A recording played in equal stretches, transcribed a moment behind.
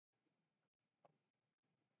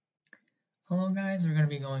Hello guys, we're going to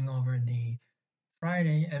be going over the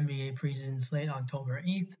Friday NBA preseason slate October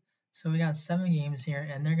 8th. So we got 7 games here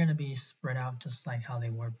and they're going to be spread out just like how they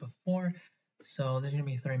were before. So there's going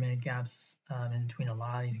to be 30-minute gaps in between a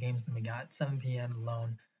lot of these games. Then we got 7 p.m.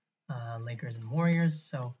 alone Lakers and Warriors.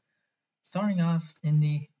 So starting off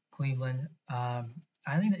Indy, Cleveland. I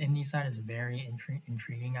think the Indy side is very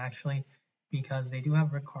intriguing actually because they do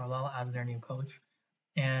have Rick Carlisle as their new coach.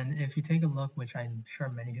 And if you take a look, which I'm sure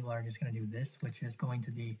many people are just going to do this, which is going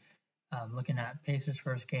to be looking at Pacers'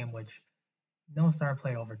 first game, which no star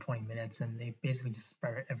played over 20 minutes, and they basically just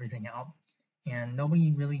spread everything out. And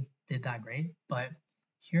nobody really did that great. But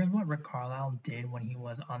here's what Rick Carlisle did when he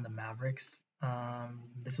was on the Mavericks.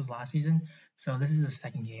 This was last season, so this is the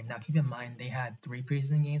second game. Now keep in mind they had 3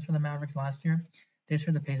 preseason games for the Mavericks last year. This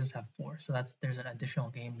year the Pacers have 4, so there's an additional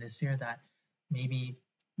game this year that maybe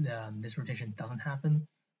this rotation doesn't happen.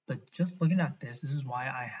 But just looking at this is why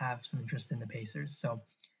I have some interest in the Pacers. So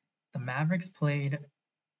the Mavericks played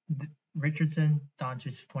Richardson,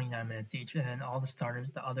 Doncic, 29 minutes each, and then all the starters,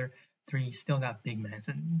 the other 3 still got big minutes.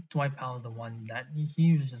 And Dwight Powell is the one that he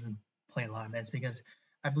usually doesn't play a lot of minutes because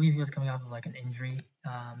I believe he was coming off of like an injury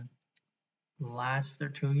last or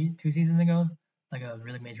two seasons ago, like a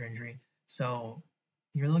really major injury. So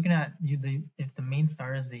you're looking at if the main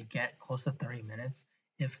starters they get close to 30 minutes,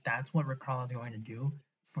 if that's what Rick Carlisle is going to do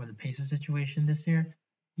for the Pacers situation this year,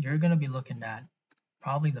 you're going to be looking at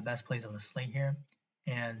probably the best plays on the slate here,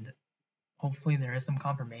 and hopefully there is some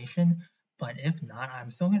confirmation. But if not,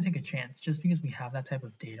 I'm still going to take a chance just because we have that type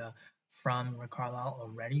of data from Rick Carlisle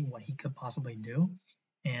already, what he could possibly do,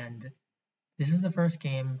 and this is the first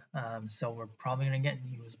game, so we're probably gonna get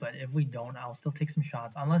news. But if we don't, I'll still take some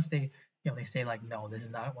shots, unless they say like, no, this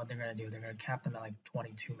is not what they're gonna do. They're gonna cap them at like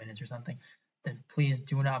 22 minutes or something. Then please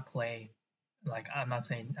do not play. Like I'm not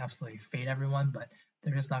saying absolutely fade everyone, but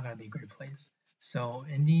they're just not gonna be great plays. So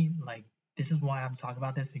Indy, like this is why I'm talking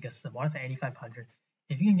about this because the bonus at 8,500,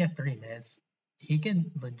 if you can get 30 minutes, he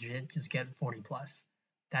can legit just get 40 plus.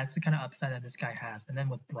 That's the kind of upside that this guy has. And then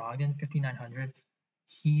with Brogdon 5,900,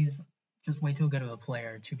 he's just way too good of a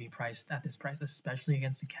player to be priced at this price, especially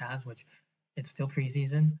against the Cavs, which it's still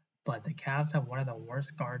preseason, but the Cavs have one of the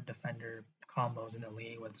worst guard defender combos in the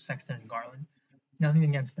league with Sexton and Garland. Nothing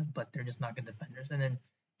against them, but they're just not good defenders. And then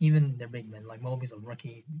even their big men, like Mobley's a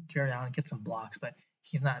rookie, Jared Allen gets some blocks, but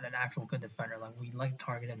he's not an actual good defender. Like we like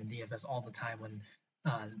target him in DFS all the time when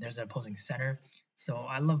there's an opposing center. So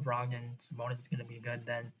I love Brogdon. Sabonis is going to be good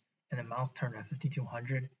then. And then Miles Turner at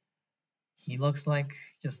 5,200. He looks like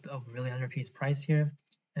just a really underpriced price here.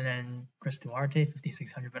 And then Chris Duarte,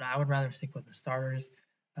 5,600, but I would rather stick with the starters.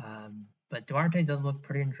 But Duarte does look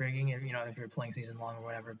pretty intriguing if you're playing season long or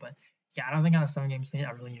whatever. But yeah, I don't think on a 7-game slate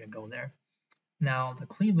I really need to go there. Now the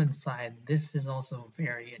Cleveland side, this is also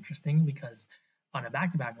very interesting because on a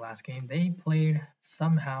back-to-back last game they played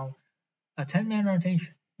somehow a 10-man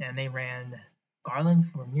rotation and they ran Garland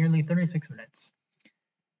for nearly 36 minutes.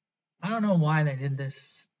 I don't know why they did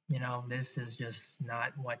this. This is just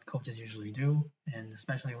not what coaches usually do, and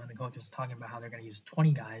especially when the coach is talking about how they're going to use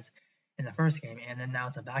 20 guys in the first game, and then now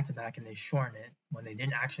it's a back-to-back and they shorten it when they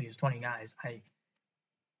didn't actually use 20 guys.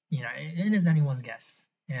 It is anyone's guess,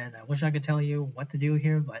 and I wish I could tell you what to do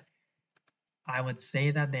here, but I would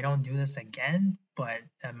say that they don't do this again. But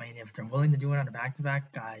I mean, if they're willing to do it on a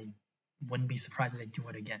back-to-back, I wouldn't be surprised if they do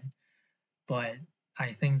it again. But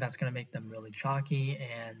I think that's going to make them really chalky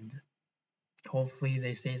and hopefully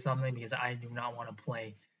they say something because I do not want to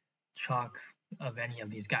play chalk of any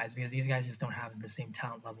of these guys because these guys just don't have the same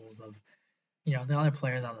talent levels of the other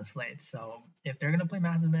players on the slate. So if they're gonna play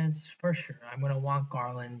massive minutes, for sure, I'm gonna want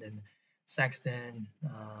Garland and Sexton.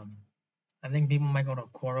 I think people might go to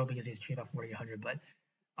Coro because he's cheap at 4,800, but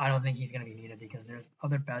I don't think he's gonna be needed because there's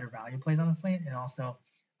other better value plays on the slate, and also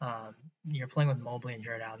you're playing with Mobley and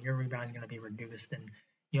Jared Allen. Your rebound is gonna be reduced, and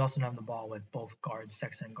you also don't have the ball with both guards,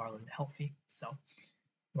 Sexton and Garland, healthy. So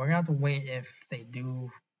we're gonna have to wait if they do,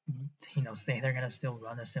 say they're gonna still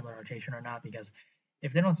run a similar rotation or not. Because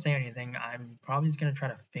if they don't say anything, I'm probably just gonna try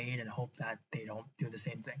to fade and hope that they don't do the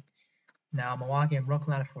same thing. Now Milwaukee and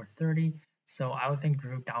Brooklyn at 430, so I would think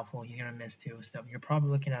Drew doubtful he's gonna miss too. So you're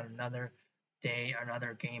probably looking at another day,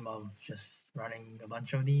 another game of just running a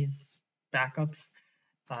bunch of these backups.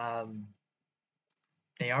 Um,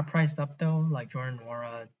 they are priced up though, like Jordan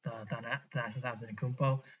Nwora, Thanasis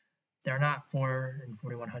Antetokounmpo. They're not 4 and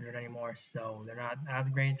 4,100 anymore, so they're not as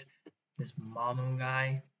great. This Mamu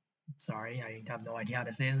guy, sorry, I have no idea how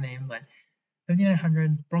to say his name, but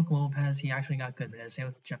 5,900. Brook Lopez, he actually got good minutes. Same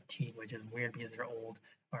with Jeff Teague, which is weird because they're old,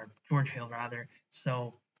 or George Hill rather.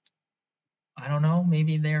 So I don't know.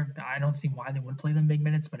 Maybe I don't see why they would play them big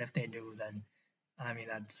minutes, but if they do, then I mean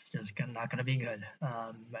that's just not gonna be good.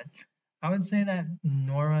 But I would say that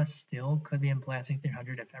Nora still could be in play at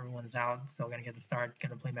 1600 if everyone's out, still gonna get the start,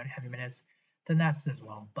 gonna play heavy minutes. Then that's as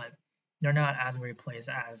well, but they're not as great plays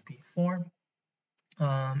as before.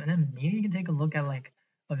 And then maybe you can take a look at like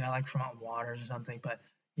a guy like Tremont Waters or something. But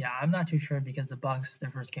yeah, I'm not too sure because the Bucks,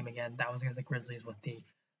 their first game again, that was against the Grizzlies with the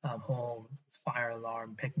whole fire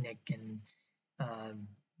alarm picnic and um,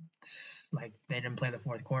 like they didn't play the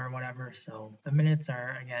fourth quarter or whatever. So the minutes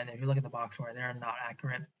are again, if you look at the box score, they're not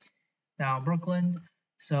accurate. Now Brooklyn,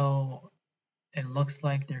 so it looks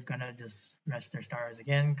like they're gonna just rest their stars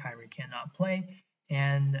again. Kyrie cannot play,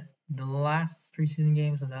 and the last preseason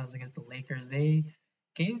games, and that was against the Lakers, they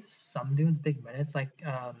gave some dudes big minutes. Like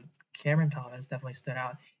Cameron Thomas definitely stood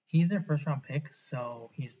out. He's their first round pick, so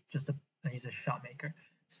he's a shot maker.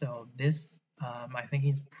 So this I think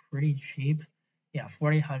he's pretty cheap. Yeah,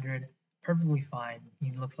 4,800, perfectly fine.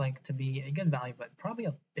 He looks like to be a good value, but probably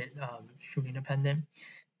a bit shooting dependent.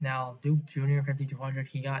 Now, Duke Jr. 5,200,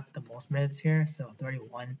 he got the most minutes here, so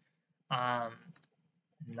 31. Um,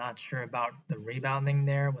 not sure about the rebounding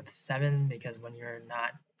there with 7 because when you're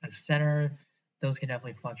not a center, those can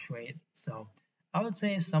definitely fluctuate. So I would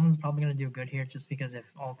say someone's probably going to do good here just because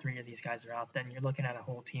if all 3 of these guys are out, then you're looking at a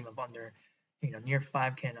whole team of under, near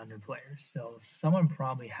 5K and under players. So someone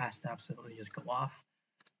probably has to absolutely just go off.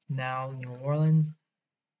 Now, New Orleans,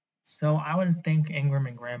 so I would think Ingram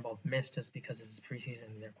and Graham both missed just because this is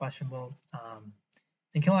preseason and they're questionable.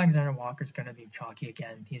 Nickeil Alexander-Walker is going to be chalky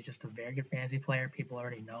again. He's just a very good fantasy player. People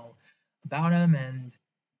already know about him, and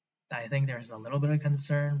I think there's a little bit of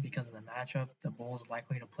concern because of the matchup. The Bulls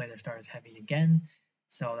likely to play their starters heavy again,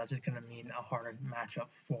 so that's just going to mean a harder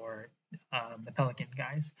matchup for the Pelicans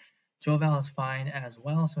guys. Jovel is fine as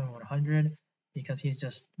well, 7,100, because he's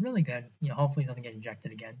just really good. Hopefully he doesn't get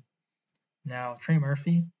injected again. Now Trey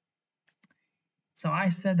Murphy, so I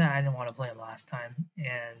said that I didn't want to play him last time,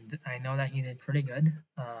 and I know that he did pretty good.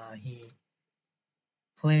 He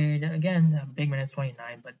played again, big minutes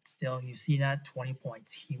 29, but still you see that 20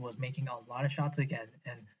 points. He was making a lot of shots again,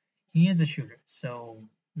 and he is a shooter. So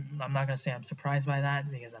I'm not gonna say I'm surprised by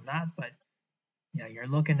that because I'm not, but yeah, you're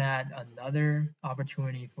looking at another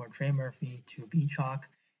opportunity for Trey Murphy to be chalk.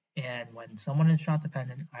 And when someone is shot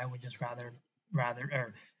dependent, I would just rather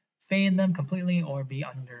or fade them completely or be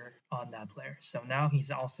under on that player. So now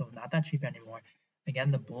he's also not that cheap anymore.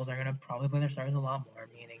 Again, the Bulls are gonna probably play their stars a lot more,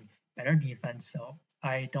 meaning better defense. So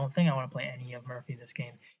I don't think I want to play any of Murphy this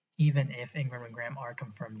game, even if Ingram and Graham are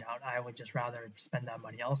confirmed out. I would just rather spend that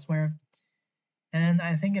money elsewhere. And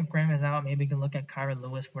I think if Graham is out, maybe you can look at Kyra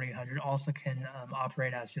Lewis 4,800. Also can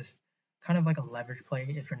operate as just kind of like a leverage play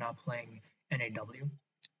if you're not playing NAW.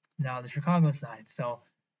 Now the Chicago side. So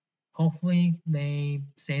hopefully they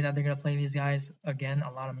say that they're going to play these guys again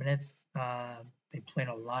a lot of minutes. They played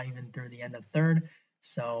a lot even through the end of third.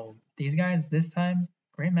 So these guys this time,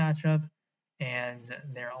 great matchup, and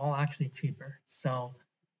they're all actually cheaper. So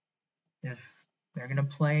if they're going to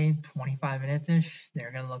play 25 minutes ish,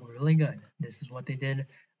 they're going to look really good. This is what they did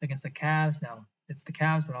against the Cavs. Now, it's the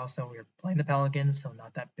Cavs, but also we're playing the Pelicans, so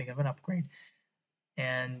not that big of an upgrade.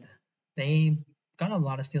 And they got a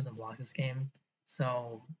lot of steals and blocks this game,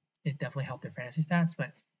 so it definitely helped their fantasy stats.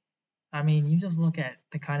 But I mean, you just look at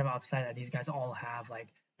the kind of upside that these guys all have, like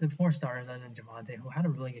the 4 stars other than Javante, who had a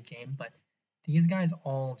really good game, but these guys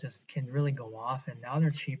all just can really go off, and now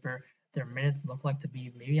they're cheaper. Their minutes look like to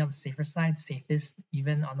be maybe on the safer side, safest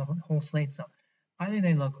even on the whole slate. So I think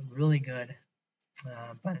they look really good.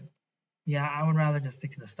 But yeah, I would rather just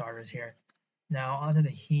stick to the starters here. Now onto the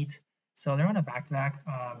Heat. So they're on a back-to-back.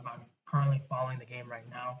 I'm currently following the game right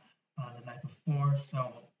now, the night before.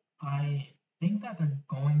 So I think that they're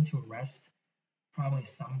going to rest probably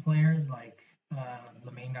some players like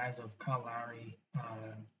the main guys of Kyle Lowry,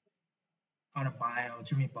 Adebayo,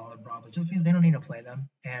 Jimmy Butler, probably just because they don't need to play them.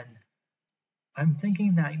 And I'm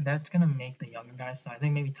thinking that that's gonna make the younger guys. So I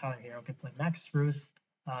think maybe Tyler Hero could play Max Strus.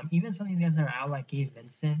 Even some of these guys that are out, like Gabe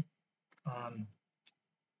Vincent. Um,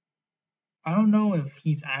 I don't know if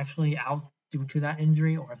he's actually out due to that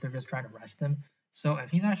injury or if they're just trying to rest him. So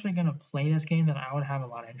if he's actually gonna play this game, then I would have a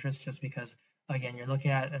lot of interest just because again you're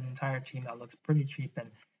looking at an entire team that looks pretty cheap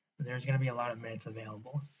and there's gonna be a lot of minutes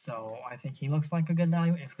available. So I think he looks like a good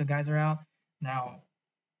value if the guys are out. Now,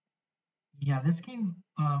 yeah, this game,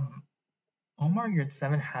 Omar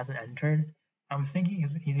Yurtseven hasn't entered. I'm thinking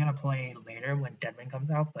he's gonna play later when Deadman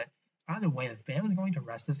comes out, but either way, if Bam is going to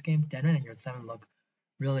rest this game, Deadman and Yurtseven look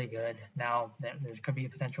really good. Now there could be a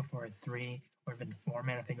potential for a 3 or even 4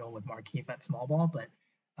 man if they go with Markeith at small ball, but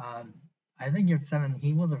um, I think your 7,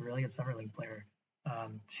 he was a really good summer league player,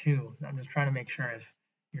 too. I'm just trying to make sure if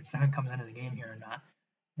your 7 comes into the game here or not.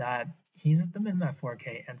 That he's at the minimum at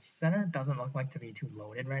 4K, and center doesn't look like to be too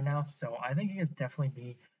loaded right now. So I think it could definitely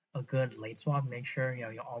be a good late swap. Make sure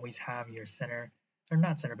you always have your center, or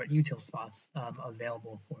not center, but util spots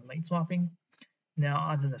available for late swapping. Now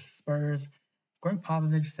onto the Spurs. Greg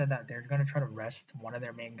Popovich said that they're going to try to rest one of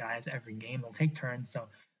their main guys every game. They'll take turns. So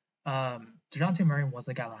DeJounte Murray was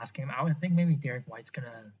the guy last game. I would think maybe Derek White's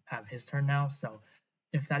gonna have his turn now. So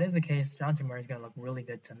if that is the case, DeJounte Murray's gonna look really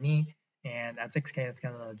good to me. And at 6K, it's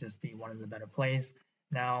gonna just be one of the better plays.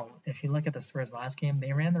 Now, if you look at the Spurs last game,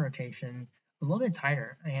 they ran the rotation a little bit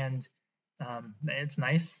tighter, and it's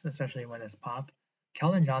nice, especially when it's pop.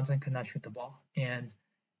 Keldon Johnson could not shoot the ball, and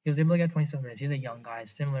he was able to get 27 minutes. He's a young guy,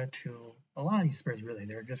 similar to a lot of these Spurs. Really,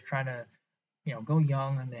 they're just trying to go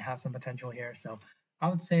young, and they have some potential here. So I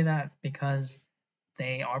would say that because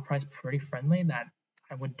they are priced pretty friendly, that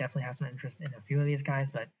I would definitely have some interest in a few of these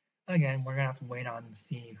guys. But again, we're gonna have to wait on and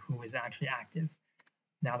see who is actually active.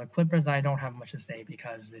 Now the Clippers, I don't have much to say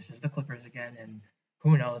because this is the Clippers again, and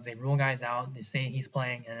who knows? They rule guys out. They say he's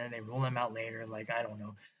playing, and then they rule him out later. Like I don't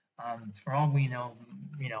know. For all we know,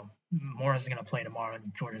 Morris is gonna play tomorrow,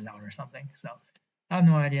 and George is out or something. So I have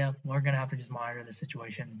no idea. We're gonna have to just monitor the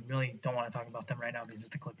situation. Really don't want to talk about them right now because it's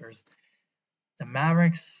the Clippers. The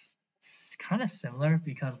Mavericks, kind of similar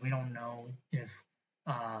because we don't know if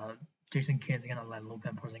uh, Jason Kidd's gonna let Luka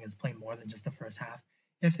and Porzingis play more than just the first half.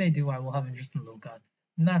 If they do, I will have interest in Luka.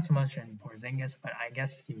 Not so much in Porzingis, but I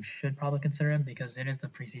guess you should probably consider him because it is the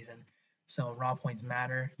preseason. So raw points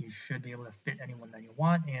matter. You should be able to fit anyone that you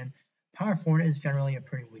want, and power forward is generally a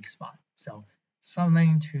pretty weak spot. So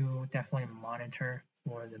something to definitely monitor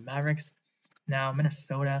for the Mavericks. Now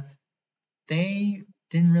Minnesota, they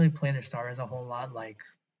didn't really play their stars a whole lot. Like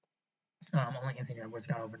only Anthony Edwards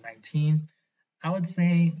got over 19. I would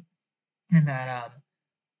say that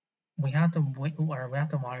we have to wait, or we have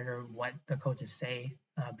to monitor what the coaches say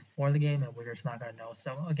before the game, and we're just not going to know.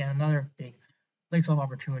 So again, another big late 12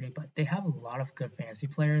 opportunity, but they have a lot of good fantasy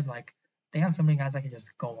players. Like they have so many guys that can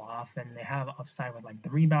just go off, and they have upside with like the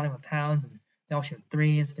rebounding with Towns, and they all shoot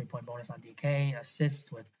threes, 3-point bonus on DK,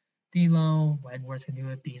 assists with D'Lo. Edwards can do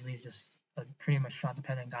it. Beasley's just a pretty much shot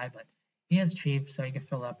dependent guy, but he is cheap, so he can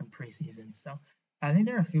fill up in preseason. So I think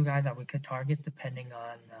there are a few guys that we could target depending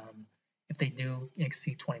on if they do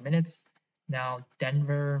exceed 20 minutes. Now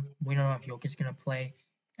Denver, we don't know if Jokic's gonna play.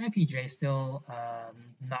 IPJ still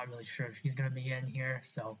not really sure if he's gonna be in here.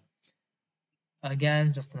 So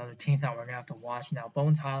again, just another team that we're gonna have to watch. Now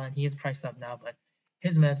Bones Highland, he is priced up now, but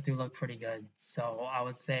his minutes do look pretty good. So I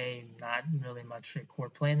would say not really much a core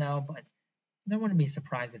play now, but I wouldn't be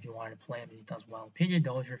surprised if you wanted to play him and he does well. PJ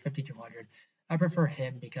Dozier, 5,200. I prefer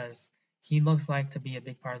him because he looks like to be a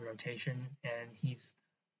big part of the rotation, and he's,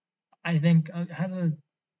 I think, has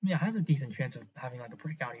a decent chance of having like a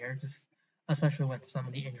breakout year, just especially with some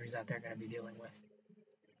of the injuries that they're going to be dealing with.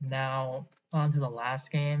 Now on to the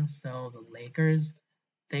last game. So the Lakers,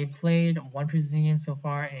 they played one preseason game so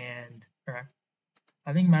far, and or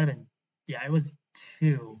I think it might have been, yeah, it was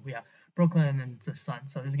two. Yeah, Brooklyn and the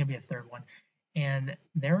Suns. So this is gonna be a third one, and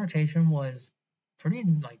their rotation was pretty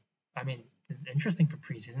like, I mean, it's interesting for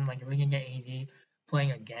preseason. Like if we can get AD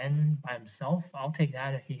playing again by himself, I'll take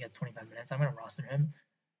that if he gets 25 minutes. I'm gonna roster him.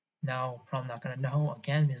 Now, probably not gonna know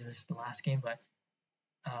again because this is the last game, but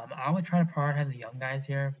I would try to prioritize the young guys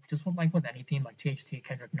here, just with any team like THT,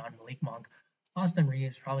 Kendrick Nunn, Malik Monk, Austin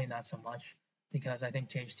Reeves, probably not so much because I think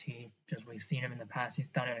THT, just we've seen him in the past, he's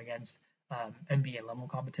done it against NBA level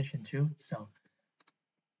competition too. So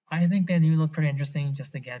I think they do look pretty interesting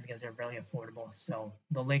just again because they're really affordable. So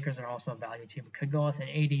the Lakers are also a value team. We could go with an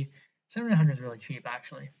 80. 700 is really cheap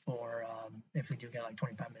actually for if we do get like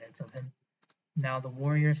 25 minutes of him. Now the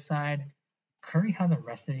Warriors side, Curry hasn't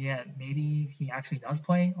rested yet. Maybe he actually does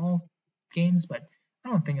play all games, but I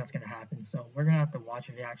don't think that's going to happen. So we're going to have to watch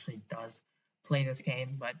if he actually does play this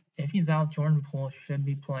game. But if he's out, Jordan Poole should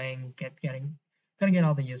be playing, gonna get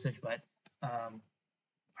all the usage. But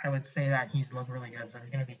I would say that he's looked really good, so he's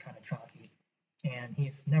going to be kind of chalky. And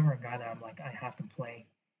he's never a guy that I'm like, I have to play.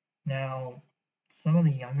 Now, some of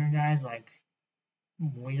the younger guys, like,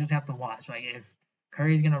 we just have to watch. Like, if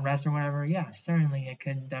Curry's going to rest or whatever, yeah, certainly it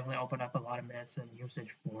could definitely open up a lot of minutes and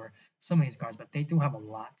usage for some of these guys, but they do have a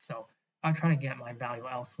lot. So I'll try to get my value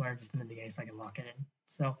elsewhere just in the beginning so I can lock it in.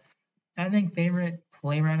 So I think favorite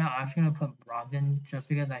play right now, I'm actually going to put Brogdon just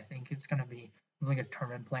because I think it's going to be really good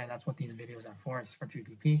tournament play. And that's what these videos are for, is for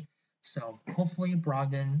GPP. So hopefully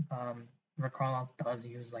Brogdon, Rick Carlisle does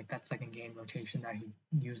use like that second game rotation that he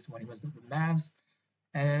used when he was the Mavs.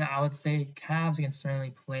 And then I would say Cavs can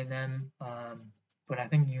certainly play them, but I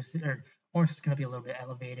think Horse is going to be a little bit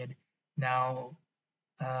elevated. Now,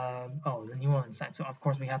 oh, the New Orleans side. So of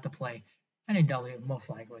course we have to play NAW most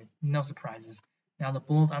likely. No surprises. Now the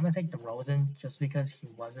Bulls, I'm gonna take DeRozan just because he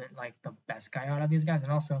wasn't like the best guy out of these guys,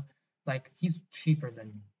 and also like he's cheaper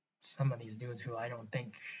than some of these dudes who I don't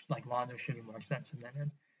think like Lonzo should be more expensive than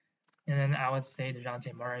him. And then I would say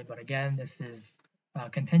DeJounte Murray, but again, this is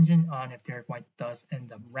contingent on if Derek White does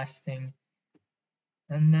end up resting.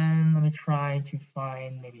 And then let me try to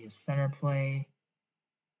find maybe a center play.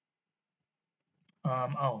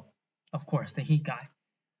 Oh, of course, the Heat guy.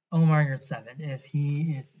 Omar, you're 7. If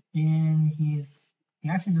he is in, he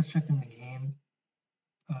actually just checked in the game.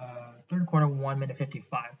 Third quarter, 1 minute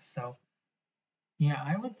 55. So yeah,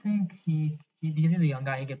 I would think because he's a young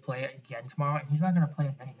guy, he could play again tomorrow. He's not going to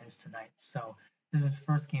play many minutes tonight, so this is his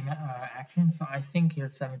first game action. So I think your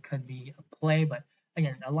 7 could be a play, but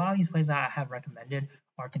again, a lot of these plays that I have recommended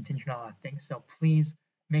are contingent on a lot of things. So please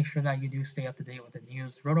make sure that you do stay up to date with the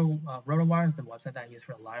news. RotoWire is the website that I use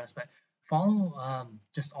for the lineups, but follow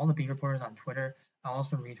just all the beat reporters on Twitter. I'll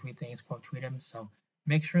also retweet things, quote tweet them. So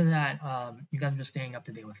make sure that you guys are just staying up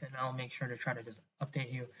to date with it. And I'll make sure to try to just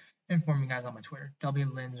update you, inform you guys on my Twitter,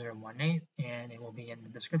 wlin018, and it will be in the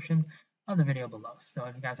description of the video below. So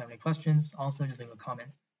if you guys have any questions, also just leave a comment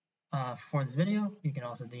for this video. You can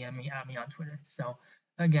also DM me at me on Twitter. So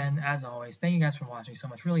again, as always, thank you guys for watching so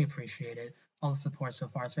much. Really appreciate it. All the support so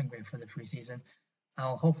far. It's been great for the preseason.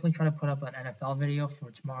 I'll hopefully try to put up an NFL video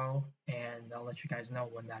for tomorrow, and I'll let you guys know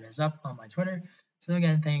when that is up on my Twitter. So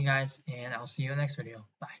again, thank you guys, and I'll see you in the next video.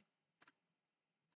 Bye.